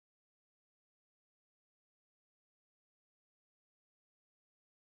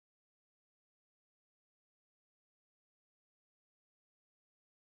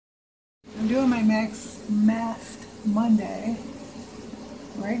I'm doing my Masked Monday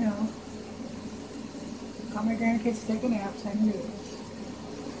right now. Got my grandkids to take a nap, so I can do this.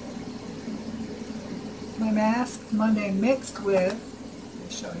 My Masked Monday mixed with, let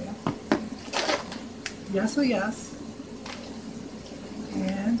me show you, Yes Oh Yes,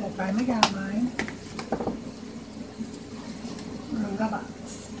 and I finally got mine. The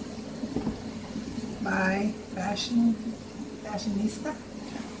box by Fashionista.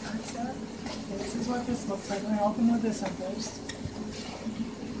 This is what this looks like. I'm going to open with this one first.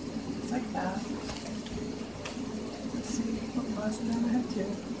 It's like that. Let's see what was it on my head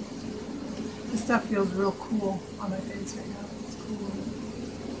too. This stuff feels real cool on my face right now. It's cool.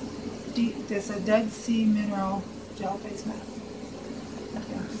 This is a Dead Sea Mineral Gel Face Mask.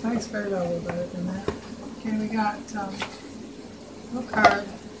 Yeah, I expected a little better than that. Okay, we got little card.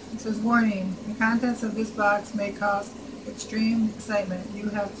 It says, warning, the contents of this box may cause extreme excitement. You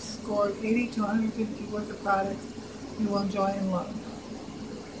have scored 80 to 150 worth of products you will enjoy and love.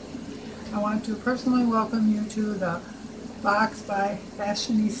 I want to personally welcome you to the box by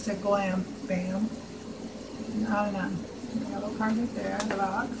Fashionista Glam Bam. And on and on. We got a little card right there, the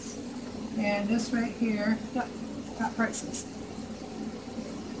box. And this right here, yep, got prices.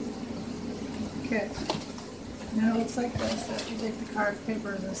 Okay. Now it looks like this. After you take the card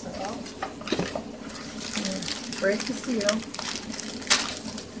papers and stuff out, break the seal.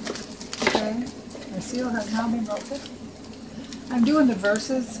 Okay, the seal has now been broken. I'm doing the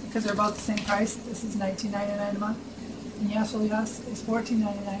Verses because they're about the same price. This is $19.99 a month. And Yes Oh Yes is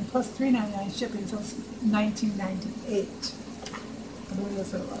 $14.99 plus $3.99 shipping, so it's $19.98. I believe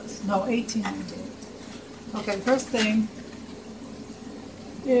that's what it was. No, $18.98. Okay, the first thing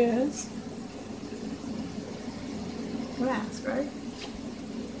is mask, right?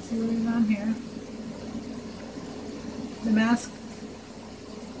 See what is on here. The mask,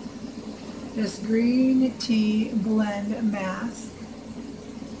 this green tea blend mask,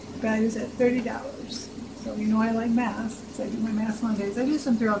 values at $30. So you know I like masks. I do my mask Mondays. I do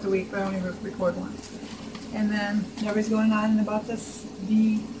some throughout the week, but I only record one. And then everybody's going on about this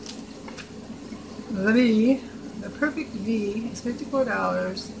V. The perfect V is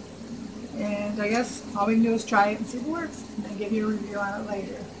 $54. And I guess all we can do is try it and see if it works, and then give you a review on it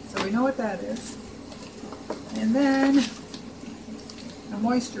later. So we know what that is. And then a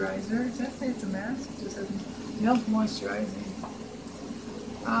moisturizer. Does that say it's a mask? It just says milk moisturizing.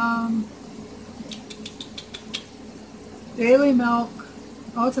 Daily Milk.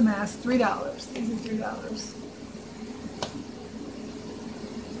 Oh, it's a mask. $3. These are $3.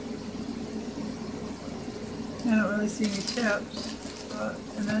 I don't really see any tips.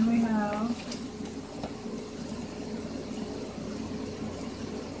 And then we have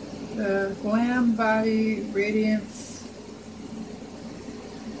the Glam Body Radiance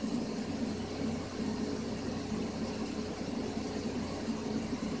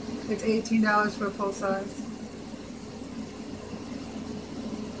It's $18 for a full size.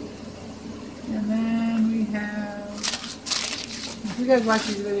 And then we have, if you guys watch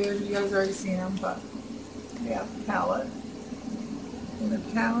these videos, you guys already seen them, but we have the palette. And the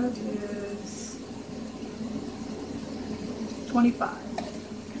palette is $25.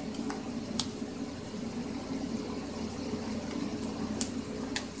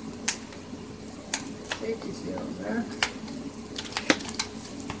 Safety seal there.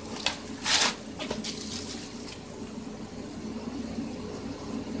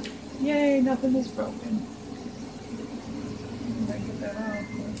 Yay, nothing is broken. I get that out.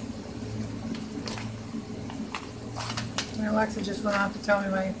 My Alexa just went off to tell me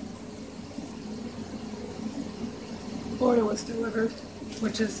my order was delivered,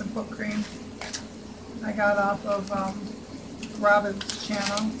 which is some foot cream I got off of Robin's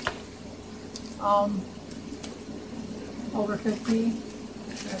channel. Over 50. I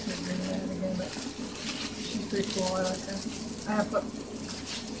have to bring that again, but she's pretty cool. I like her.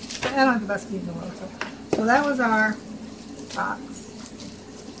 I don't have the best feet in the world. So that was our box.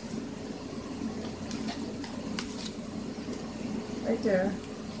 Right there.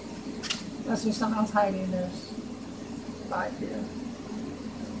 Unless there's something else hiding, there's 5 here.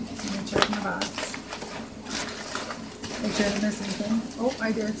 I'm going to check my box. Make sure I didn't miss anything. Oh,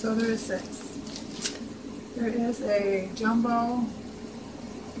 I did. So there is 6. There is a jumbo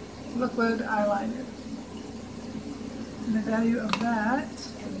liquid eyeliner. And the value of that,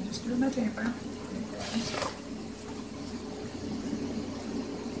 let me just do my paper.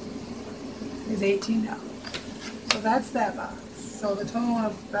 Is $18. So that's that box. So the total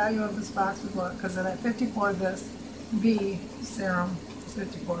of value of this box was what? Because of that 54, this B serum is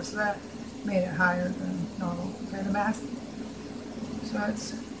 54. So that made it higher than normal. Okay, the mask. So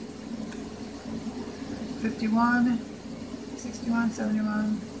it's 51, 61,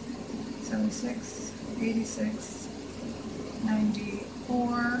 71, 76, 86,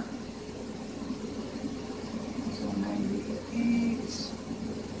 94, so 98,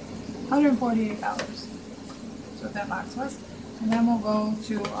 $148. That's what that box was. And then we'll go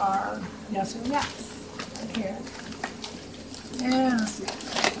to our yes or yes right here. And let's see.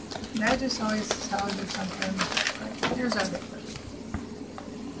 That just always tells you something. Right, here's our paper.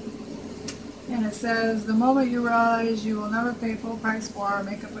 And it says, the moment you realize you will never pay full price for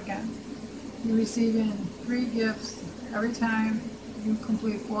makeup again, you receive in free gifts every time you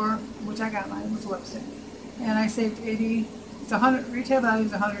complete 4, which I got mine, was lipstick. And I saved 80, it's 100, retail value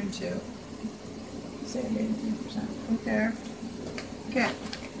is 102. Saved 83% right there. Okay.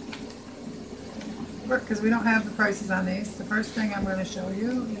 Because we don't have the prices on these, the first thing I'm going to show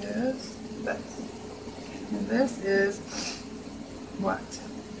you is this. And this is what?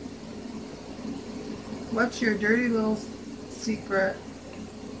 What's your dirty little secret?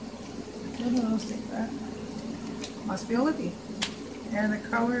 Dirty little secret. Must be a lippy. And the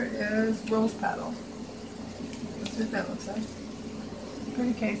color is Rose Petal. Let's see what that looks like.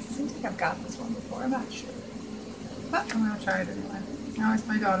 Pretty case. It seems like I've got this one before. I'm not sure. But I'm going to try it anyway. Now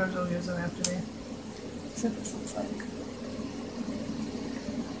my daughters will use them after me. Let's see what this looks like.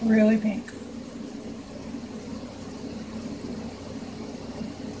 Really pink.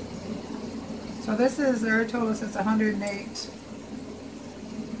 So this is, they already told us it's $108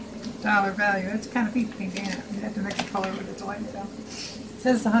 value. It's kind of pink, ain't it? You have to mix the color with it to lighten it up. It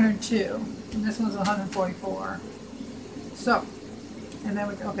says it's 102, and this one's 144. So, and then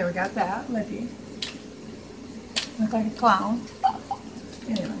we got that lippy. Look like a clown.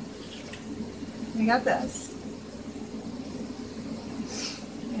 Anyway, we got this,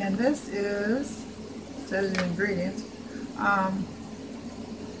 and this is, it says the ingredients,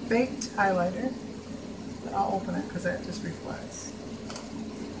 baked highlighter. But I'll open it because that just reflects. I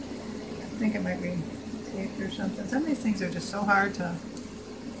think it might be taped or something. Some of these things are just so hard to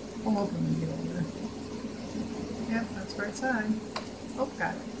pull open and get over. Yep, that's right side. Oh,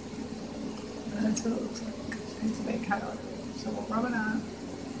 got it. And that's what it looks like. It's a baked highlighter. So we'll rub it on.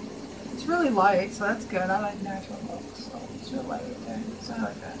 It's really light, so that's good. I like natural looks, so it's really light right there. So I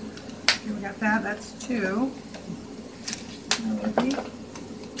like that. Okay, we got that. That's 2.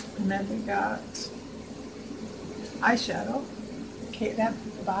 And then we got eyeshadow. Okay, that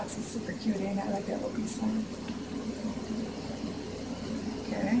box is super cute, ain't it? I like that little piece on.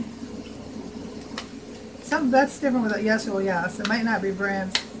 Okay. Something that's different with it. Yes or yes. It might not be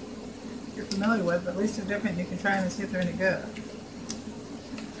brands you're familiar with, but at least they're different. You can try them and see if they're any good.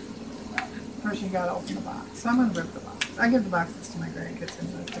 First, you gotta open the box. So I'm gonna rip the box. I give the boxes to my grandkids,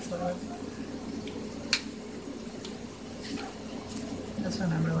 and that's what I do. This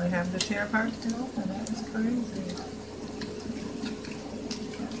one I really have the share part to open. That is crazy.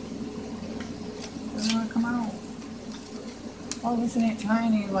 Doesn't want to come out. Oh, this ain't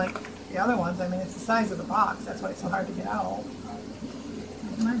tiny like the other ones. I mean, it's the size of the box. That's why it's so hard to get out.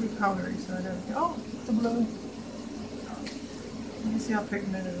 It might be powdery, so I gotta get. Oh, it's a blue. Let me see how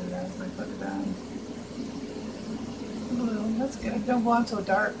pigmented it is when I put it on. Blue, that's good. Don't go on so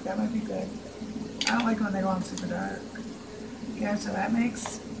dark. That might be good. I don't like when they go on super dark. Okay, so that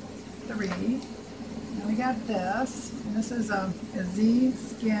makes 3. And we got this. And this is a Z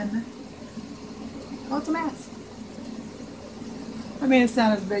Skin. Oh, it's a mask. I mean, it's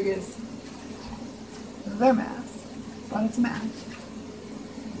not as big as their mask, but it's a mask.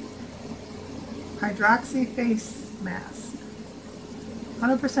 Hydroxy Face Mask.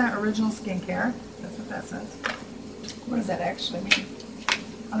 100% original skincare. That's what that says. What does that actually mean?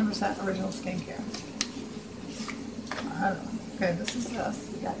 100% original skincare. I don't know. Okay, this is this.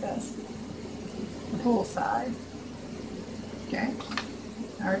 We got this. The poolside. Okay.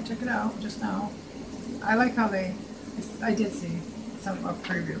 I already took it out just now. I like how they, I did see a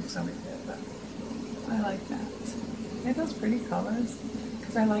preview of somebody did, but I like that. They have those pretty colors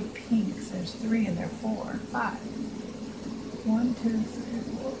because I like pinks. There's 3 in there, 4, 5. 1, 2, 3,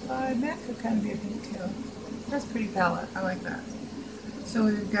 4, 5. That could kind of be a pink too. That's a pretty palette. I like that. So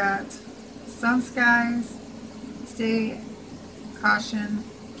we've got Sun Skies, Stay Caution,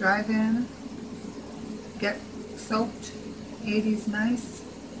 Drive In, Get Soaked, 80s Nice,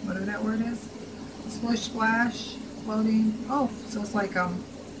 whatever that word is, Splish Splash, Floating. Oh, so it's like the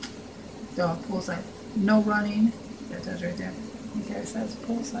poolside. No Running. That does right there. Okay, it says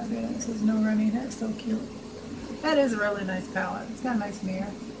poolside there. It says no running. That's so cute. That is a really nice palette. It's got a nice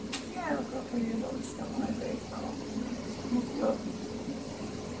mirror. Yeah, look how pretty it looks on my face. Oh, look.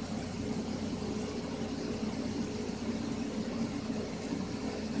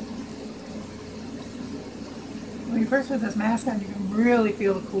 first put this mask on, you can really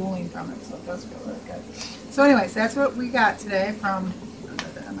feel the cooling from it, so it does feel really good. So anyways, that's what we got today from, I've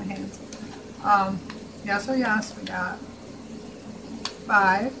got that in my hands. Yes or yes, we got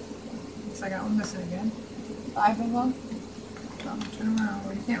 5. So I got one missing again. 5 of them. So I'm gonna turn around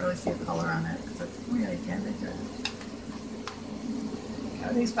where you can't really see a color on it because it's really can't make it.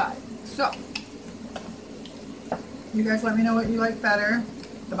 Got these 5. So you guys let me know what you like better,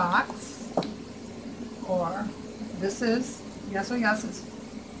 the box or this is yes or yes is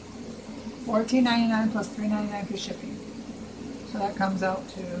 $14.99 plus $3.99 for shipping. So that comes out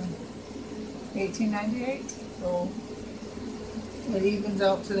to $18.98. So it evens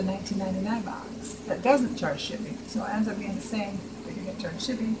out to the $19.99 box that doesn't charge shipping. So it ends up being the same, but you get charged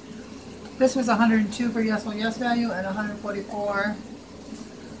shipping. This was $102 for yes or yes value and $144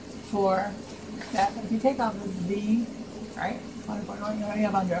 for that. But if you take out the Z, right? $144, you already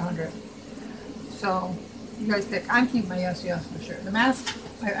have under $100. So you guys pick. I'm keeping my yes for sure. The mask,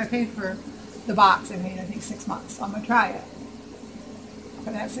 I paid for the box. I paid I think 6 months. So I'm gonna try it.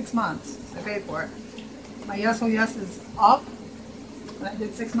 For that 6 months, I paid for it. My yes is up. And I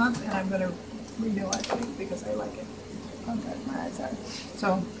did 6 months, and I'm gonna renew it because I like it. Okay, my eyes are.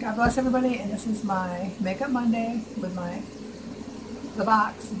 So God bless everybody, and this is my Makeup Monday with the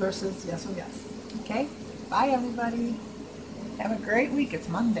box versus yes or yes. Okay, bye everybody. Have a great week. It's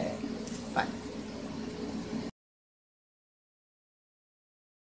Monday. Bye.